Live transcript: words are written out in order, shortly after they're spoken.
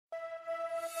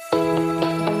Hi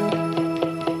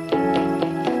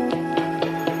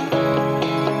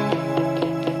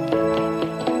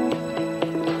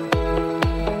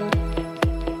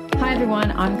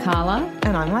everyone, I'm Carla.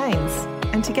 And I'm Lanes.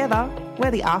 And together,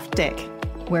 we're the After Deck,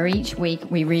 where each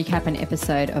week we recap an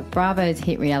episode of Bravo's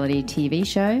hit reality TV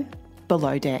show,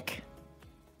 Below Deck.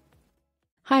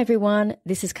 Hi everyone,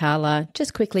 this is Carla,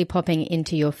 just quickly popping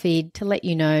into your feed to let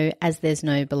you know, as there's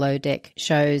no Below Deck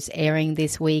shows airing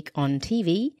this week on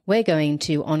TV, we're going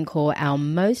to encore our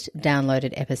most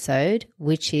downloaded episode,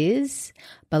 which is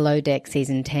Below Deck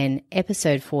Season 10,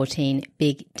 Episode 14,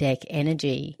 Big Deck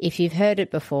Energy. If you've heard it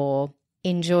before,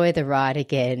 enjoy the ride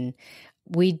again.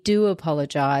 We do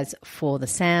apologise for the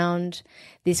sound.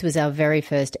 This was our very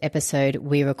first episode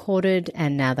we recorded,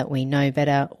 and now that we know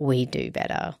better, we do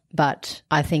better. But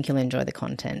I think you'll enjoy the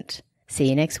content. See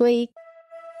you next week.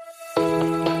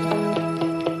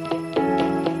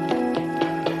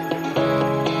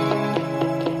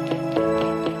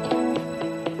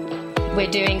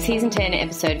 We're doing Season 10,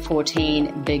 Episode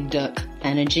 14, Big Deck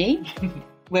Energy.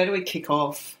 Where do we kick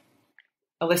off?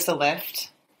 Alyssa left.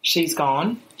 She's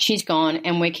gone. She's gone,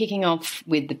 and we're kicking off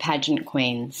with the Pageant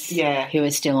Queens, who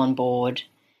are still on board.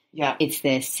 Yeah. It's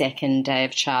their second day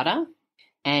of charter,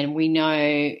 and we know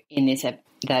in this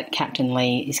that Captain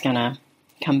Lee is going to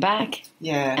come back.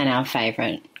 Yeah. And our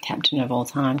favourite captain of all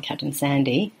time, Captain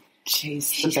Sandy. She's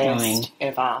the best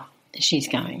ever. She's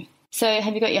going. So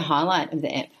have you got your highlight of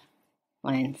the ep,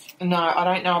 Lanes? No, I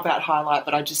don't know about highlight,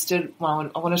 but I just did. Well,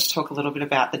 I wanted to talk a little bit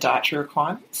about the dietary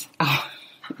requirements. Oh,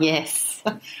 yes.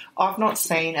 I've not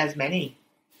seen as many.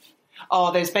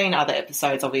 Oh, there's been other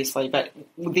episodes, obviously, but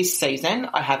this season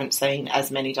I haven't seen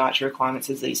as many dietary requirements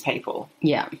as these people.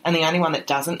 Yeah. And the only one that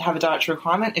doesn't have a dietary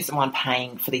requirement is the one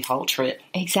paying for the whole trip.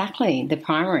 Exactly. The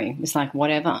primary was like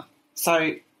whatever.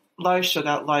 So low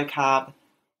sugar, low carb,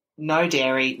 no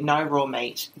dairy, no raw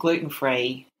meat,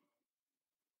 gluten-free.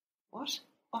 What?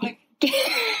 Like...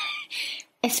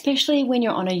 Especially when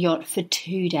you're on a yacht for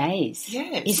 2 days.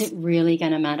 Yes. Is it really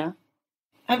going to matter?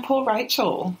 And poor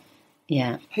Rachel.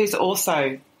 Yeah. Who's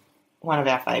also one of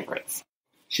our favourites.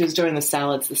 She was doing the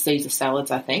salads, the Caesar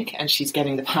salads, I think, and she's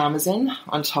getting the Parmesan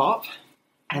on top.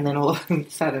 And then all of a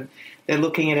sudden they're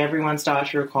looking at everyone's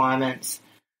dietary requirements.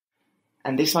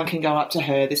 And this one can go up to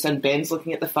her. This one, Ben's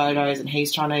looking at the photos and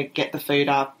he's trying to get the food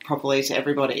up properly to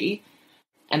everybody.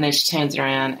 And then she turns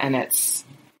around and it's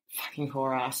fucking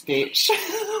whore-ass bitch.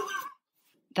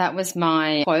 That was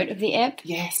my quote of the ep.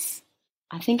 Yes.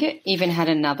 I think it even had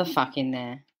another fuck in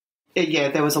there. Yeah,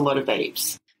 there was a lot of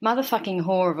beeps. Motherfucking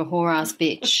whore of a whore-ass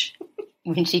bitch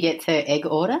when she gets her egg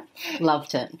order.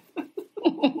 Loved it.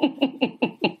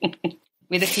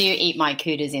 With a few eat my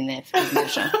cooters in there for good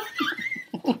measure.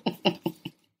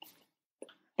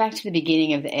 Back to the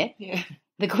beginning of the ep. Yeah.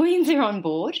 The queens are on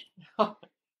board. The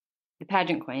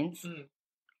pageant queens.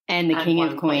 And the King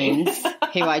of Queens,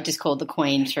 who I just called the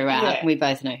Queen throughout. Yeah. We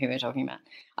both know who we're talking about.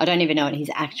 I don't even know what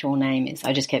his actual name is.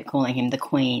 I just kept calling him the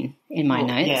Queen in my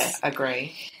notes. Yeah,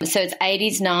 agree. So it's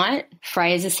 80s night.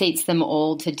 Fraser seats them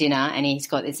all to dinner and he's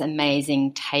got this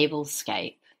amazing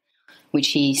tablescape, which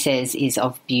he says is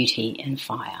of beauty and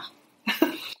fire.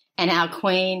 And our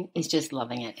Queen is just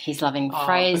loving it. He's loving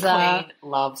Fraser. The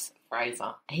Queen loves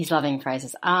Fraser. He's loving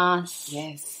Fraser's ass.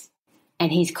 Yes.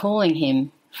 And he's calling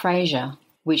him Frasier,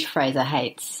 which Fraser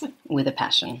hates with a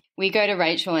passion. We go to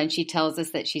Rachel and she tells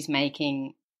us that she's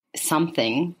making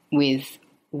something with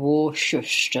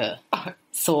Worcestershire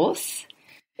sauce.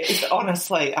 It's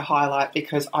honestly a highlight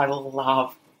because I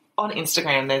love, on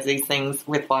Instagram there's these things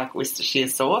with like Worcestershire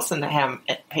sauce and how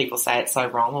people say it's so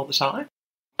wrong all the time.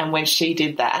 And when she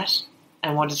did that,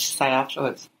 and what did she say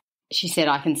afterwards? She said,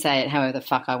 I can say it however the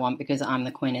fuck I want because I'm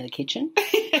the queen of the kitchen.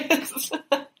 Yes.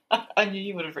 I knew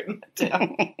you would have written that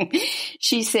down.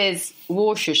 She says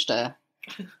Worcestershire.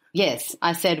 Yes,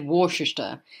 I said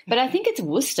Worcestershire. But I think it's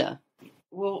Worcester.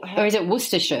 Well, or is it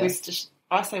Worcestershire?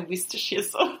 I say Worcestershire.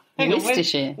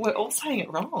 Worcestershire. We're all saying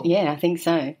it wrong. Yeah, I think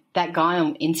so. That guy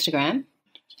on Instagram,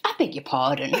 I beg your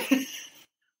pardon.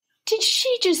 Did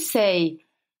she just say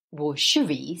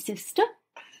Worcestershire, sister?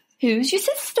 Who's your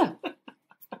sister?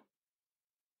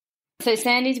 So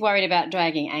Sandy's worried about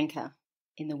dragging anchor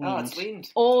in the wind. Oh, it's wind.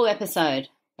 All episode.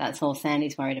 That's all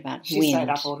Sandy's worried about. She stayed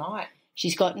up all night.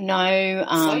 She's got no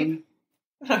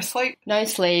sleep. No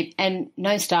sleep and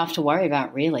no staff to worry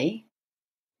about, really.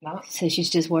 No. So she's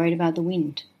just worried about the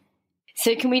wind.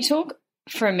 So can we talk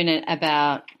for a minute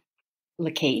about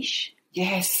LaQuish?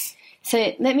 Yes.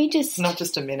 So let me just... Not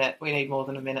just a minute. We need more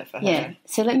than a minute for her. Yeah.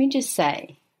 So let me just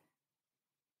say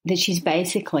that she's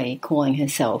basically calling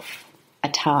herself a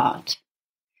tart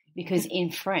because in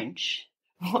French...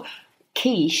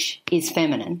 quiche is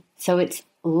feminine, so it's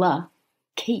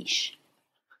LaQuish.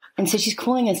 And so she's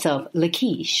calling herself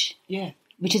LaQuish. Yeah.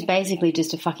 Which is basically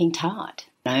just a fucking tart.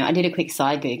 No, I did a quick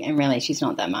side gig, and really she's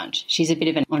not that much. She's a bit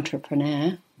of an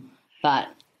entrepreneur, but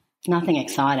nothing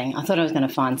exciting. I thought I was going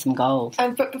to find some gold.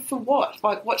 But for what?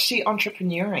 Like, what's she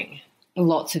entrepreneuring?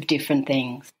 Lots of different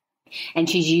things. And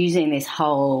she's using this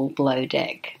whole below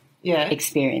deck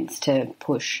experience to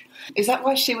push. Is that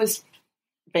why she was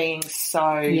being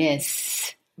so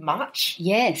yes much?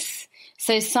 Yes.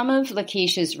 So some of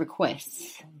LaQuish's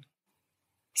requests.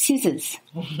 Scissors.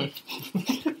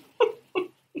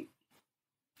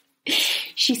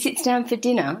 She sits down for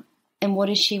dinner, and what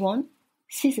does she want?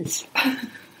 Scissors.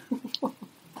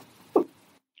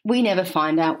 We never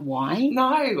find out why.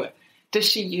 No. Does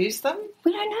she use them?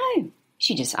 We don't know.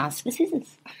 She just asks for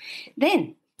scissors.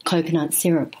 Then coconut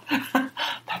syrup.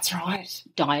 That's right.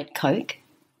 Diet Coke.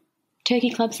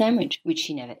 Turkey club sandwich, which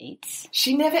she never eats.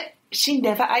 She never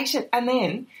ate it. And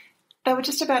then they were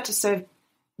just about to serve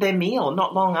their meal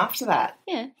not long after that.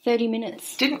 Yeah, 30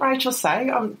 minutes. Didn't Rachel say,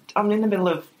 I'm in the middle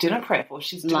of dinner prep, or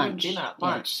she's doing lunch?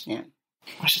 Yeah.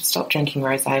 I should stop drinking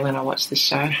rosé when I watch this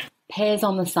show. Pears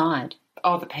on the side.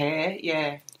 Oh, the pear,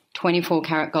 yeah. 24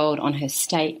 karat gold on her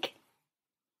steak.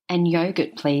 And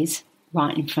yogurt, please,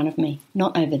 right in front of me.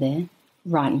 Not over there,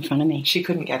 right in front of me. She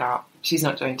couldn't get up. She's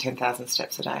not doing 10,000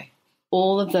 steps a day.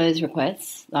 All of those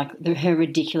requests, like her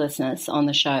ridiculousness on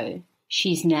the show,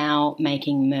 she's now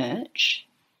making merch.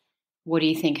 What do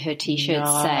you think her T-shirts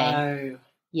say?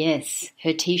 Yes,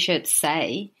 her T-shirts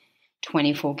say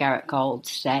 24 karat gold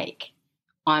steak.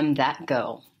 I'm that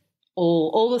girl.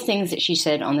 All the things that she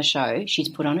said on the show, she's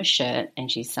put on a shirt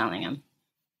and she's selling them.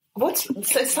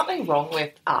 There's something wrong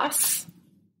with us,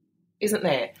 isn't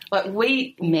there? Like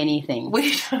many things.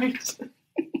 We don't.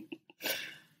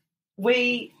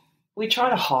 we try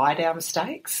to hide our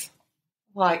mistakes.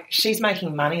 Like, she's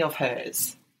making money off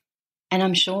hers. And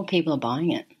I'm sure people are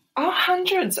buying it. Oh,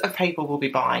 hundreds of people will be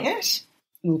buying it.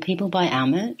 Will people buy our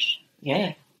merch?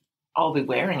 Yeah. I'll be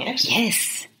wearing it.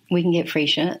 Yes. We can get free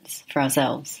shirts for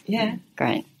ourselves. Yeah.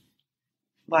 Great.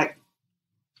 Like,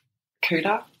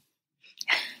 Cuda.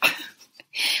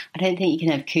 I don't think you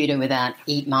can have Cuda without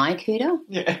Eat My Cuda.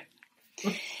 Yeah.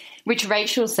 Which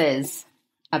Rachel says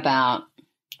about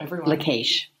everyone.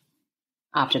 LaQuish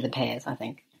after the pears, I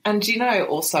think. And do you know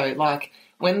also, like,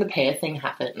 when the pear thing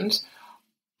happened,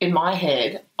 in my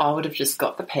head, I would have just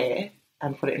got the pear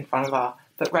and put it in front of her.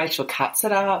 But Rachel cuts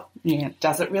it up,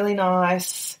 does it really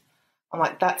nice. I'm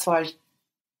like, that's why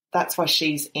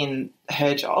she's in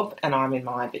her job and I'm in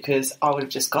mine, because I would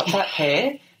have just got that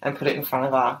pear and put it in front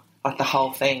of her, like the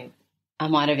whole thing. I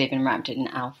might have even wrapped it in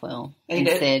alfoil and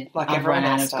said, like, I've run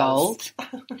out of gold.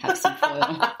 Have some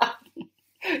foil.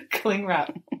 Cling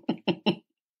wrap.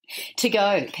 To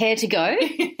go. Pear to go.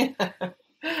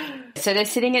 So they're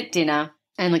sitting at dinner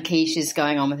and LaQuish is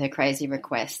going on with her crazy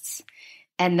requests.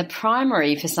 And the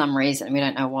primary, for some reason, we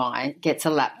don't know why, gets a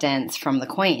lap dance from the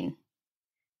Queen.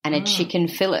 And a chicken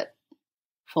fillet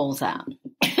falls out.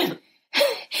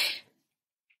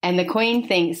 And the Queen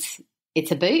thinks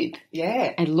it's a boob.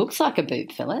 Yeah. It looks like a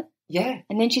boob fillet. Yeah.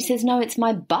 And then she says, no, it's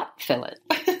my butt fillet.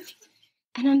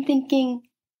 And I'm thinking,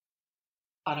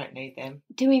 I don't need them.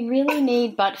 Do we really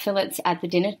need butt fillets at the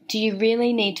dinner? Do you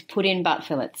really need to put in butt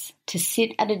fillets to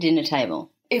sit at a dinner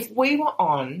table? If we were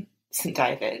on St.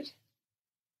 David,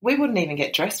 we wouldn't even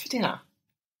get dressed for dinner.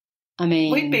 I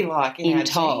mean, we'd be like in our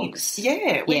togs. jeans.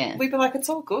 Yeah, we'd be like, it's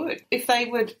all good. If they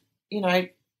would,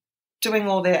 doing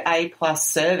all their A+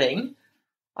 serving,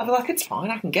 I'd be like, it's fine,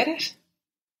 I can get it.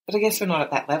 But I guess we're not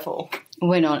at that level.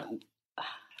 We're not.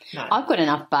 No. I've got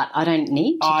enough butt. I don't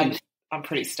need chicken. I'm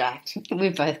pretty stacked.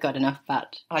 We've both got enough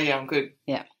butt. Oh, yeah, I'm good.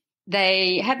 Yeah.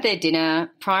 They have their dinner.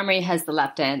 Primary has the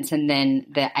lap dance, and then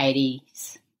the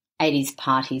 80s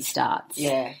party starts.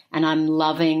 Yeah. And I'm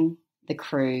loving the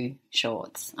crew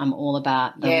shorts. I'm all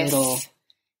about the little...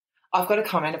 I've got a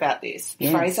comment about this.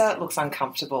 Yes. Fraser looks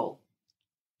uncomfortable.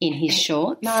 In his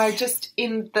shorts? No, just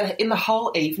in the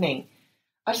whole evening.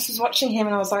 I just was watching him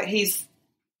and I was like, he's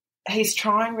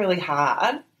trying really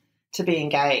hard to be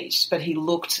engaged, but he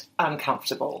looked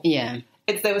uncomfortable. Yeah.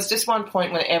 There was just one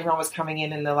point when everyone was coming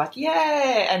in and they're like,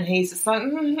 yeah, and he's just like,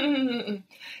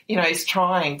 he's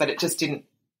trying, but it just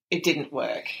didn't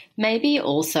work. Maybe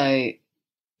also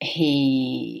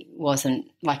he wasn't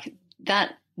like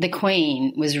that. The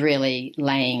Queen was really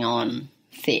laying on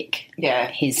thick.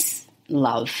 Yeah. His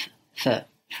love for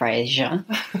Fraser.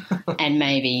 And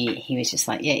maybe he was just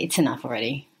like, yeah, it's enough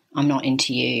already. I'm not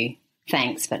into you.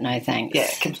 Thanks, but no thanks. Yeah,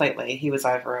 completely. He was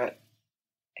over it.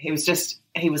 He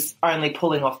was only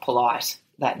pulling off polite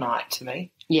that night to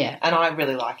me. Yeah. And I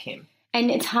really like him. And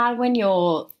it's hard when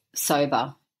you're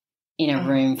sober in a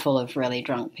room full of really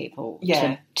drunk people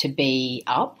to be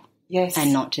up. Yes.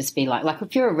 And not just be like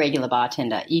if you're a regular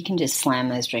bartender, you can just slam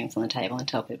those drinks on the table and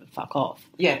tell people to fuck off.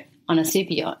 Yeah. On a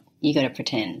super yacht, you got to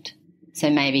pretend. So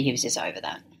maybe he was just over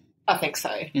that. I think so.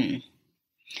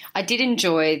 I did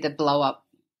enjoy the blow-up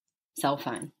cell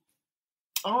phone.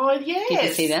 Oh, yes. Did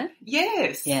you see that?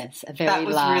 Yes. Yes, a very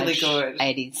large really good.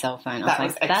 80s cell phone. That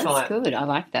was excellent. That's good. I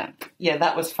like that. Yeah,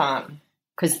 that was fun.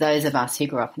 Because those of us who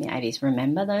grew up in the 80s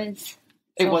remember those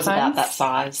It was phones? about that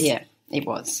size. Yeah, it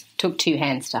was. Took 2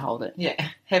 hands to hold it. Yeah,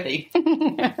 heavy. They're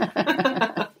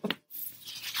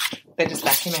just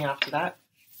vacuuming after that.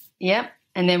 Yep.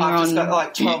 And then I've just got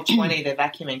like 12:20, they're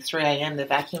vacuuming. 3 a.m, they're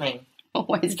vacuuming.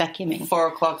 Always vacuuming. 4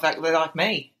 o'clock, they're like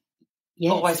me.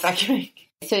 Yes. Always vacuuming.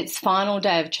 So it's final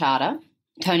day of charter.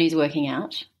 Tony's working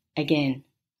out again.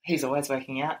 He's always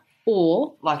working out.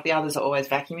 Or like the others are always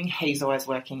vacuuming, he's always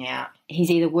working out. He's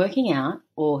either working out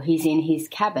or he's in his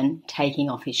cabin taking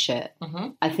off his shirt. Mm-hmm.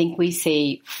 I think we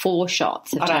see 4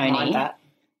 shots of Tony. I don't mind that.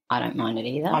 I don't mind it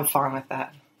either. I'm fine with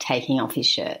that. Taking off his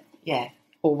shirt. Yeah.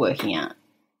 Or working out.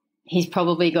 He's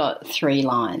probably got 3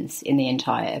 lines in the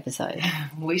entire episode.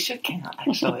 We should count,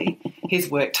 actually.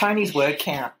 Tony's word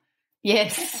count.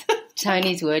 Yes,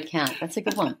 Tony's word count. That's a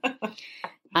good one.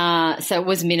 So it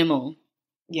was minimal.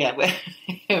 Yeah,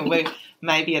 we're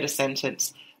maybe at a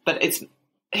sentence. But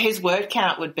his word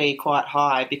count would be quite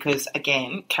high because,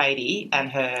 again, Katie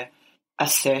and her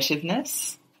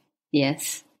assertiveness.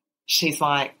 Yes. She's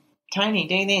like, Tony,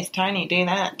 do this, Tony, do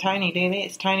that, Tony, do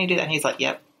this, Tony, do that. And he's like,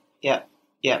 yep.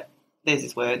 There's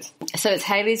his words. So it's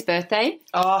Hayley's birthday.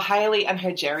 Oh, Hayley and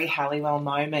her Jerry Halliwell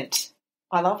moment.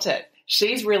 I loved it.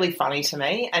 She's really funny to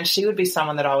me, and she would be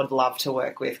someone that I would love to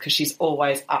work with because she's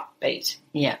always upbeat.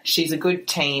 Yeah. She's a good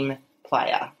team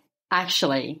player.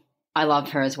 Actually, I love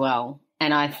her as well.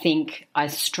 And I think I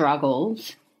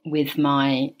struggled with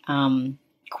my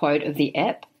quote of the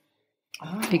ep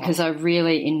because I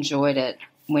really enjoyed it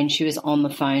when she was on the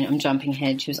phone. I'm jumping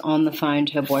ahead. She was on the phone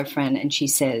to her boyfriend and she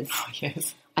says,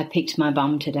 yes, I picked my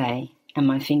bum today and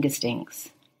my finger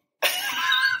stinks.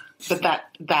 But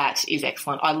that is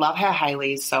excellent. I love how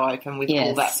Hayley is so open with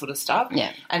all that sort of stuff.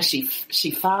 Yeah. And she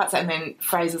farts, and then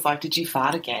Fraser's like, did you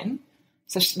fart again?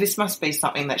 So this must be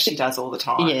something that she does all the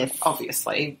time. Yes.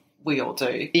 Obviously, we all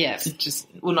do. Yes.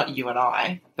 Well, not you and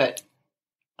I, but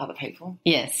other people.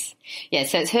 Yes. Yeah,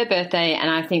 so it's her birthday, and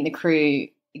I think the crew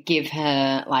give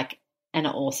her, like, an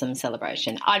awesome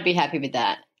celebration. I'd be happy with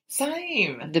that.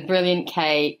 Same. The brilliant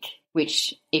cake,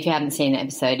 which, if you haven't seen the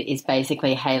episode, is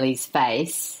basically Hayley's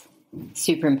face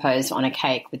superimposed on a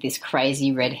cake with this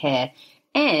crazy red hair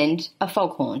and a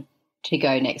foghorn to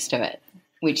go next to it,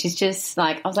 which is just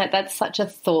like, I was like, that's such a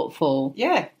thoughtful,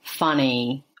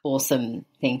 funny, awesome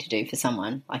thing to do for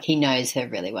someone. Like, he knows her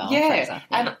really well. Yeah, Fraser.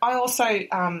 And I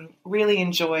also really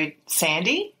enjoyed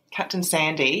Sandy, Captain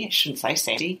Sandy. I shouldn't say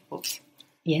Sandy. Whoops.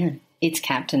 Yeah, it's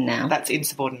Captain now. That's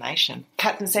insubordination.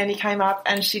 Captain Sandy came up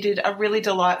and she did a really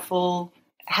delightful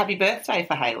happy birthday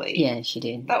for Hayley. Yeah, she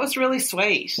did. That was really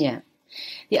sweet. Yeah.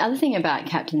 The other thing about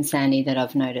Captain Sandy that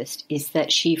I've noticed is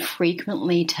that she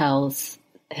frequently tells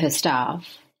her staff,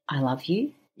 I love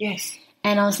you. Yes.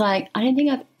 And I was like, I don't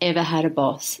think I've ever had a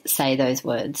boss say those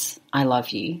words, I love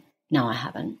you. No, I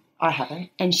haven't. I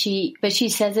haven't. But she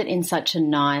says it in such a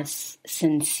nice,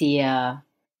 sincere,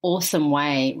 awesome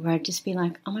way where I'd just be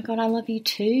like, oh, my God, I love you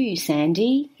too,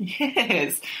 Sandy.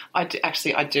 Yes. I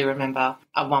do remember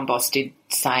one boss did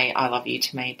say I love you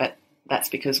to me, but that's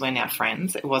because we're now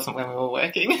friends. It wasn't when we were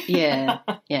working. Yeah.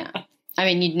 I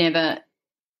mean, you'd never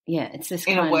 – it's this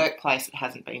in a workplace it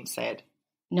hasn't been said.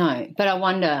 No, but I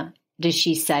wonder, does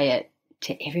she say it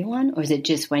to everyone or is it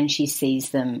just when she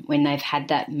sees them, when they've had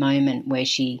that moment where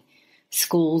she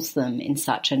schools them in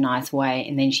such a nice way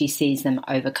and then she sees them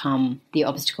overcome the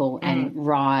obstacle and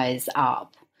rise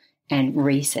up and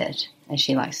reset, as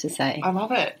she likes to say. I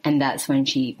love it. And that's when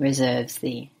she reserves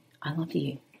the I love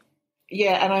you.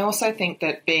 Yeah, and I also think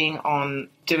that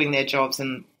doing their jobs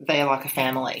and they're like a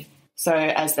family. So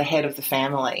as the head of the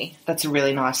family, that's a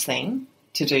really nice thing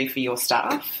to do for your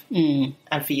staff and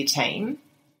for your team.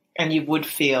 And you would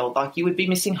feel like you would be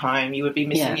missing home, you would be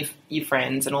missing your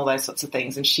friends and all those sorts of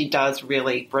things. And she does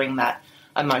really bring that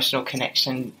emotional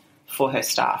connection for her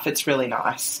staff. It's really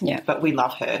nice. Yeah. But we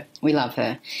love her. We love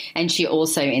her. And she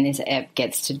also in this ep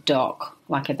gets to dock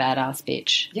like a badass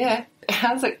bitch. Yeah.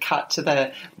 How does it cut to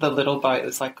the little boat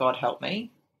that's like, God help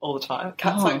me, all the time? It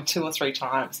cuts like 2 or 3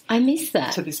 times. I miss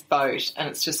that. To this boat and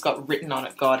it's just got written on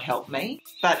it, God help me.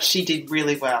 But she did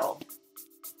really well.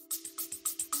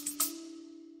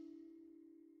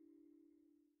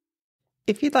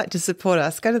 If you'd like to support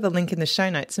us, go to the link in the show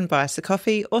notes and buy us a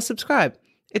coffee or subscribe.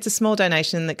 It's a small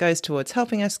donation that goes towards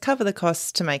helping us cover the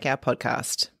costs to make our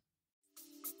podcast.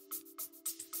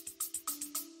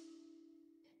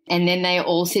 And then they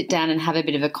all sit down and have a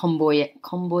bit of a kombuya.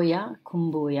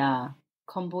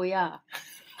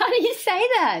 How do you say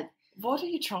that? What are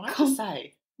you trying to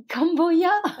say?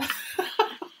 Kombuya.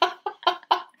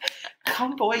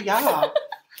 Kombuya.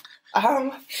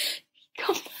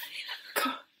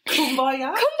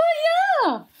 Kumbaya. Kumbaya.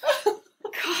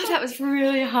 God, that was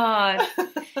really hard.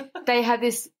 They had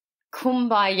this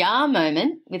kumbaya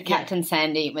moment with Captain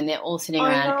Sandy when they're all sitting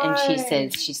around and she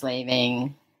says she's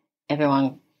leaving.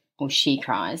 Everyone, or she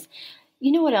cries.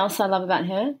 You know what else I love about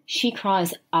her? She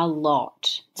cries a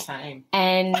lot. Same.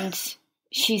 And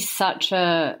she's such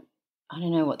a, I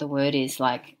don't know what the word is,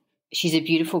 like she's a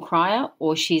beautiful crier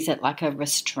or she's like a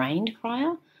restrained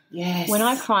crier. Yes. When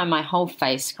I cry, my whole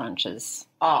face crunches.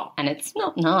 Oh. And it's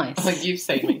not nice. Oh, you've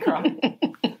seen me cry.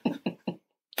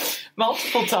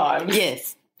 Multiple times.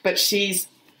 Yes. But she's,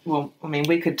 well, I mean,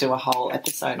 we could do a whole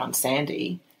episode on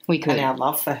Sandy. We could. And our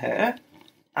love for her.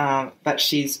 But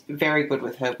she's very good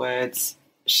with her words.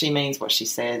 She means what she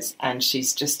says, and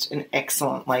she's just an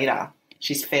excellent leader.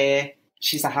 She's fair.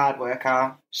 She's a hard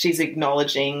worker. She's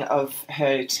acknowledging of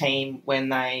her team when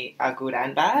they are good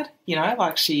and bad. You know,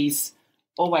 like she's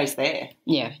always there.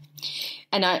 Yeah.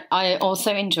 And I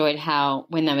also enjoyed how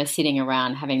when they were sitting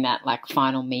around having that, like,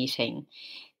 final meeting,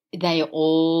 they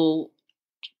all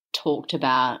talked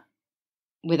about,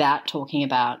 without talking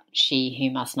about she who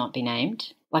must not be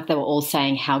named. Like they were all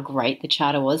saying how great the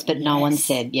charter was, but no one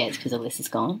said, yeah, it's because Alyssa's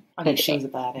gone. I think she was a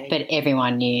bad egg. But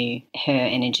everyone knew her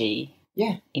energy.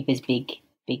 Yeah. It was big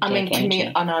I mean, energy.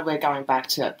 Camille, I know we're going back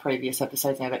to previous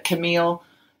episodes now, but Camille,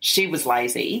 she was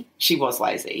lazy. She was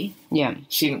lazy. Yeah.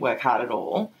 She didn't work hard at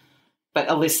all. But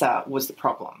Alyssa was the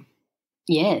problem.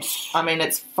 Yes. I mean,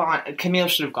 it's fine. Camille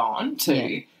should have gone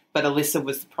too, but Alyssa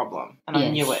was the problem, and I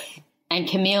knew it. And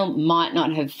Camille might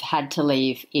not have had to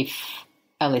leave if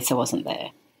Alyssa wasn't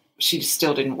there. She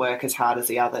still didn't work as hard as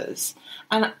the others.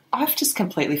 And I've just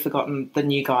completely forgotten the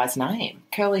new guy's name.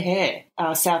 Curly hair,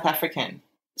 South African,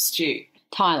 Stu.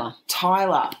 Tyler.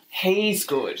 He's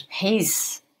good.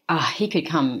 He could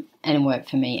come and work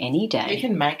for me any day. He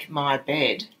can make my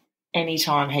bed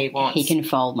anytime he wants. He can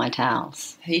fold my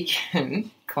towels. He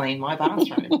can clean my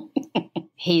bathroom.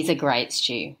 He's a great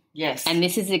Stu. Yes. And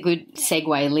this is a good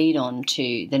segue lead on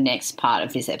to the next part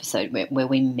of this episode where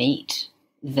we meet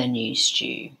the new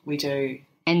Stu. We do.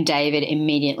 And David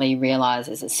immediately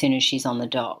realises as soon as she's on the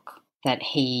dock that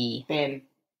Ben.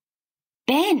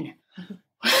 Ben!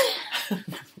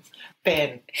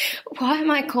 Why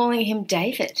am I calling him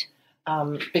David?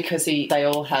 Because they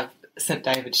all have St.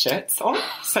 David shirts on,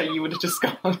 so you would have just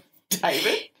gone,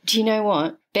 David. Do you know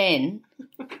what? Ben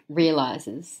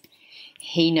realises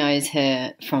he knows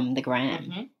her from the gram.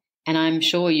 Mm-hmm. And I'm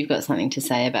sure you've got something to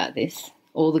say about this.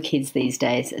 All the kids these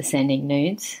days are sending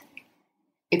nudes.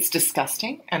 It's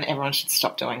disgusting and everyone should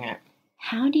stop doing it.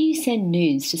 How do you send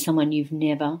nudes to someone you've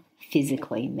never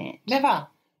physically met? Never.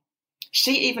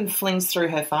 She even flings through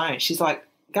her phone. She's like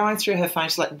going through her phone.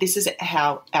 She's like, this is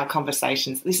how our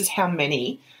conversations, this is how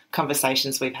many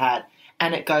conversations we've had.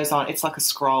 And it goes on. It's like a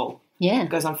scroll. Yeah. It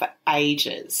goes on for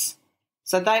ages.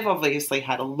 So they've obviously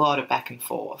had a lot of back and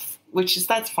forth,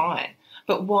 that's fine.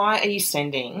 But why are you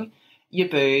sending your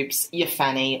boobs, your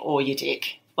fanny, or your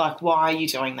dick? Like, why are you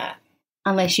doing that?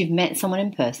 Unless you've met someone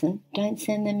in person, don't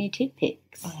send them your tit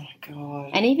pics. Oh, my God.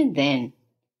 And even then,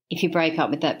 if you break up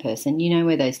with that person, you know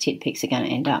where those tit pics are going to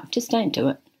end up. Just don't do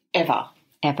it. Ever.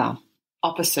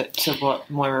 Opposite to what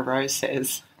Moira Rose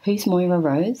says. Who's Moira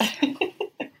Rose?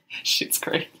 Schitt's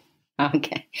Creek.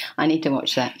 Okay. I need to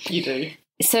watch that. You do.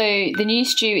 So the new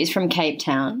Stu is from Cape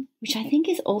Town, which I think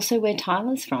is also where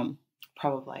Tyler's from.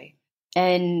 Probably.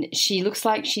 And she looks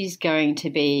like she's going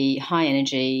to be high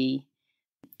energy.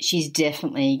 She's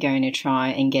definitely going to try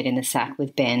and get in the sack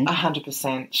with Ben.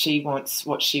 100%. She wants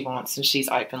what she wants, and she's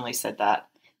openly said that.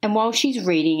 And while she's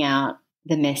reading out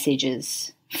the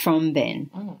messages from Ben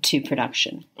to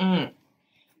production,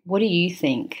 what do you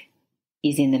think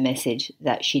is in the message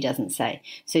that she doesn't say?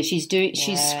 So she's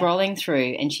scrolling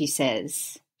through and she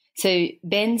says, so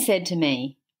Ben said to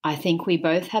me, I think we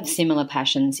both have similar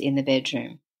passions in the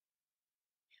bedroom.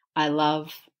 I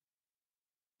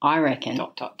reckon. ...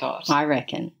 I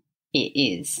reckon it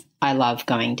is. I love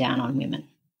going down on women.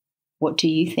 What do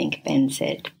you think Ben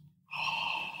said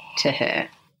to her?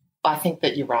 I think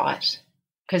that you're right.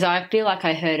 Because I feel like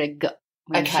I heard a g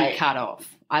when she cut off.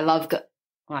 I love g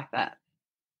like that.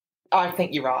 I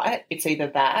think you're right. It's either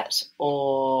that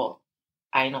or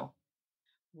anal.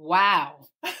 Wow.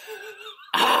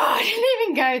 Oh, I didn't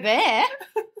even go there.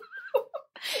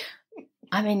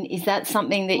 I mean, is that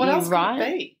something that What you else could write?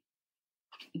 it be?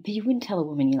 But you wouldn't tell a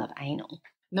woman you love anal.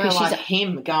 No, 'Cause like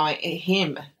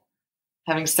him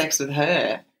having sex with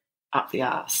her up the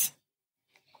arse.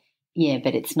 Yeah,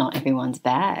 but it's not everyone's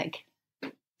bag.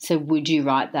 So would you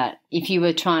write that if you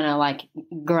were trying to like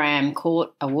Graham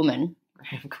court a woman?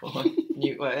 Graham court,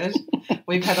 new word.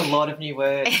 We've had a lot of new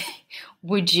words.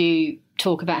 Would you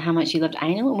talk about how much you loved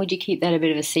anal, and would you keep that a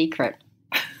bit of a secret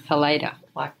for later?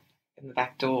 Like in the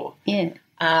back door. Yeah.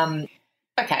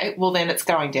 Okay, well then it's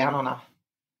going down on her.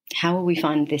 How will we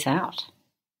find this out?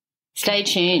 Stay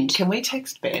tuned. Can we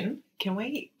text Ben? Can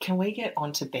we get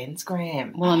onto Ben's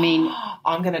gram? Well, I mean,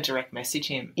 I'm going to direct message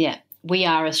him. yeah, we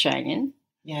are Australian.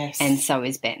 Yes. And so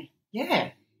is Ben.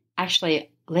 Yeah. Actually,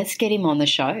 let's get him on the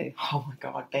show. Oh, my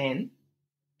God, Ben.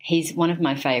 He's one of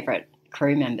my favourite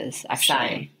crew members, actually.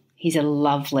 Same. He's a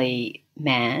lovely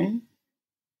man,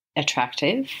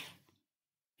 attractive,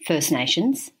 First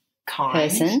Nations Kind.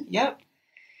 person. Yep.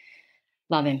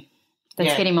 Love him.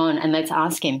 Let's get him on and let's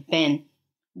ask him, Ben,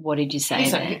 what did you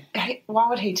say there? Why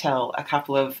would he tell a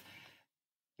couple of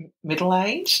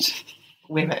middle-aged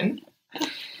women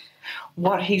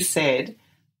what he said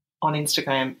on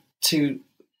Instagram to,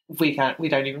 we don't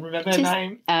even remember her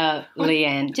name.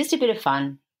 Leanne. Just a bit of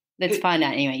fun. Let's find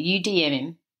out anyway. You DM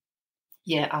him.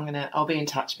 Yeah, I'll be in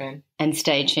touch, Ben. And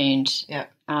stay tuned, Yeah.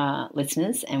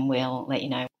 listeners, and we'll let you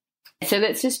know. So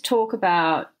let's just talk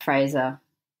about Fraser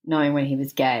knowing when he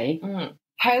was gay.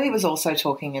 Hayley was also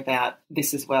talking about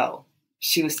this as well.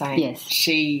 She was saying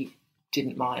she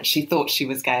didn't mind. She thought she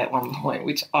was gay at one point,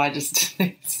 which I just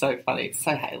it's so funny. It's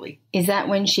so Hayley. Is that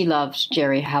when she loved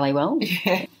Jerry Halliwell?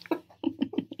 Yeah.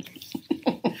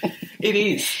 It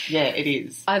is. Yeah, it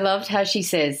is. I loved how she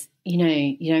says, you know,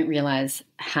 you don't realise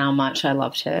how much I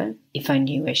loved her. If I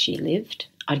knew where she lived,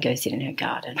 I'd go sit in her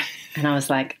garden. And I was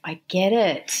like, I get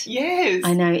it. Yes.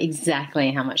 I know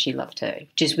exactly how much she loved her,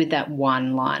 just with that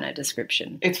one-liner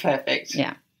description. It's perfect.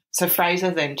 Yeah. So Fraser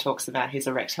then talks about his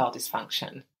erectile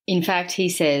dysfunction. In fact, he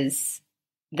says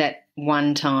that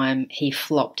one time he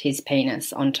flopped his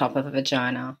penis on top of a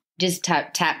vagina, just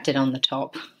tapped it on the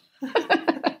top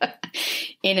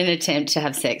in an attempt to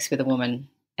have sex with a woman.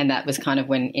 And that was kind of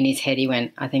when in his head he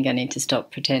went, I think I need to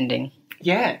stop pretending.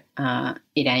 Yeah.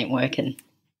 It ain't working.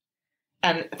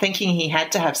 And thinking he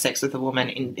had to have sex with a woman,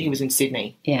 he was in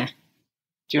Sydney. Yeah.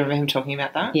 Do you remember him talking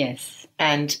about that? Yes.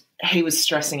 And he was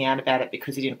stressing out about it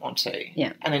because he didn't want to.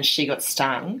 Yeah. And then she got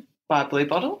stung by a blue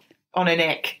bottle on her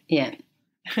neck. Yeah.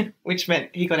 Which meant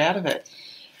he got out of it.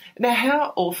 Now,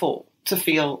 how awful to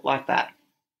feel like that.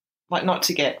 Like, not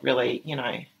to get really,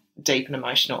 deep and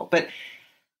emotional, but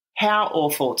how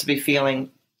awful to be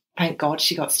feeling, thank God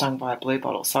she got stung by a blue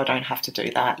bottle so I don't have to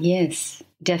do that. Yes,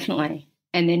 definitely.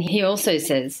 And then he also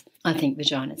says, I think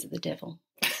vaginas are the devil.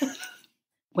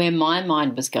 Where my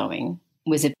mind was going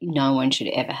was that no one should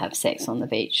ever have sex on the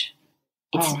beach.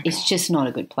 It's just not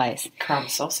a good place. Crumb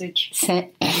sausage.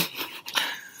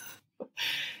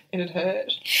 It'd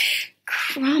hurt.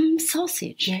 Crumb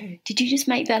sausage? Yeah. Did you just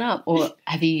make that up, or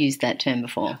have you used that term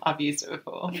before? I've used it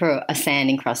before. For a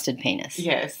sand-encrusted penis?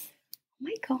 Yes.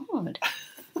 Oh, my God.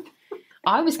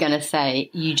 I was going to say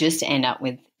you just end up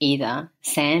with either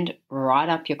sand right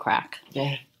up your crack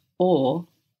or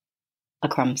a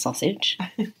crumb sausage.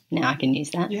 Now I can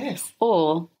use that. Yes.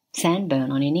 Or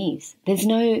sandburn on your knees. There's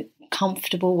no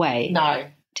comfortable way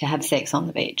to have sex on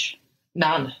the beach.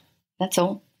 None. That's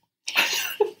all.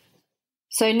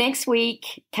 So next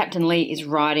week, Captain Lee is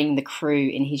riding the crew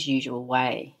in his usual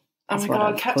way. Oh, my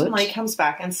God. Captain Lee comes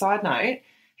back, and side note,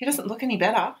 he doesn't look any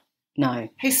better. No.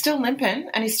 He's still limping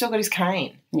and he's still got his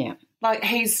cane. Yeah. Like,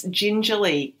 he's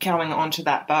gingerly going onto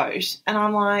that boat, and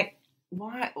I'm like,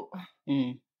 why?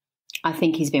 I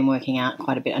think he's been working out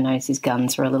quite a bit. I noticed his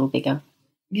guns were a little bigger.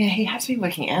 Yeah, he has been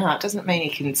working out. Doesn't mean he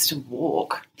can still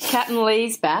walk. Captain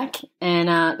Lee's back,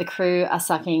 and the crew are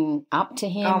sucking up to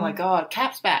him. Oh, my God.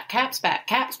 Cap's back, Cap's back,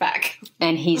 Cap's back.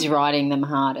 And he's riding them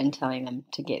hard and telling them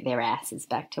to get their asses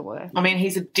back to work. I mean,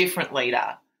 he's a different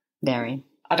leader. Very.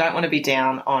 I don't want to be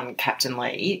down on Captain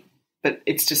Lee, but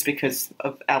it's just because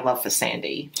of our love for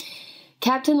Sandy.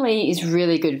 Captain Lee is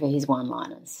really good for his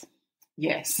one-liners.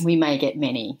 Yes. We may get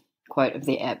many quote of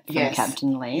the ep from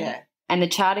Captain Lee. Yeah. And the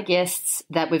charter guests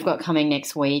that we've got coming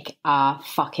next week are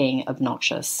fucking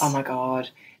obnoxious. Oh, my God.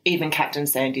 Even Captain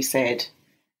Sandy said,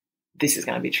 this is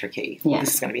going to be tricky. Yeah.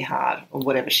 This is going to be hard, or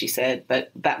whatever she said.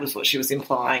 But that was what she was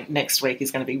implying. Next week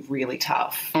is going to be really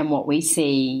tough. And what we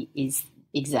see is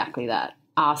exactly that.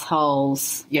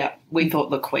 Assholes. Yeah. We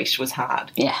thought LaQuish was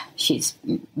hard. Yeah, she's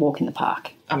walking the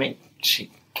park. I mean,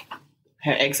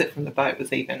 her exit from the boat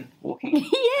was even walking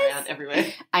around everywhere.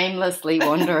 Aimlessly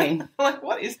wandering. Like,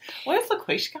 where's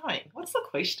LaQuish going? What's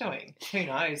LaQuish doing? Who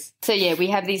knows? So, yeah, we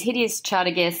have these hideous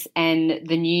charter guests and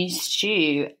the new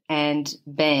Stu and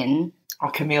Ben. Oh,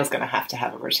 Camille's going to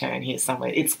have a return here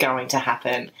somewhere. It's going to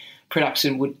happen.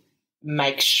 Production would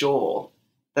make sure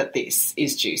that this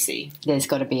is juicy. There's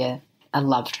got to be a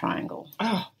love triangle.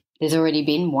 Oh. There's already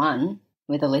been one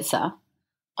with Alyssa.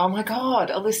 Oh, my God,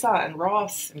 Alyssa and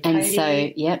Ross and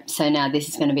Katie. So now this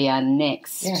is going to be our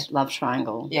next love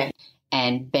triangle. Yeah.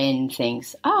 And Ben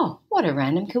thinks, oh, what a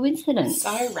random coincidence.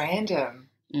 So random.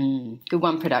 Good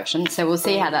one, production. So we'll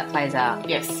see how that plays out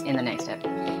in the next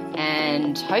episode.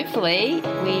 And hopefully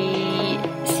we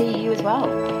see you as well.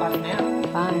 Bye for now.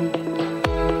 Bye.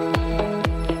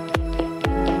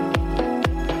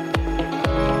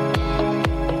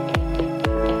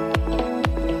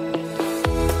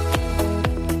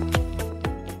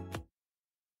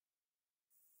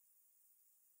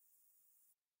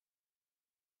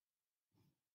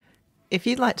 If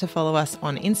you'd like to follow us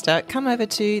on Insta, come over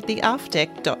to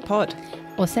theaftdeck.pod.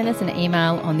 Or send us an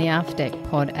email on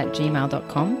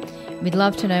theaftdeckpod@gmail.com. We'd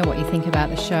love to know what you think about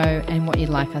the show and what you'd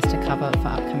like us to cover for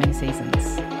upcoming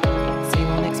seasons.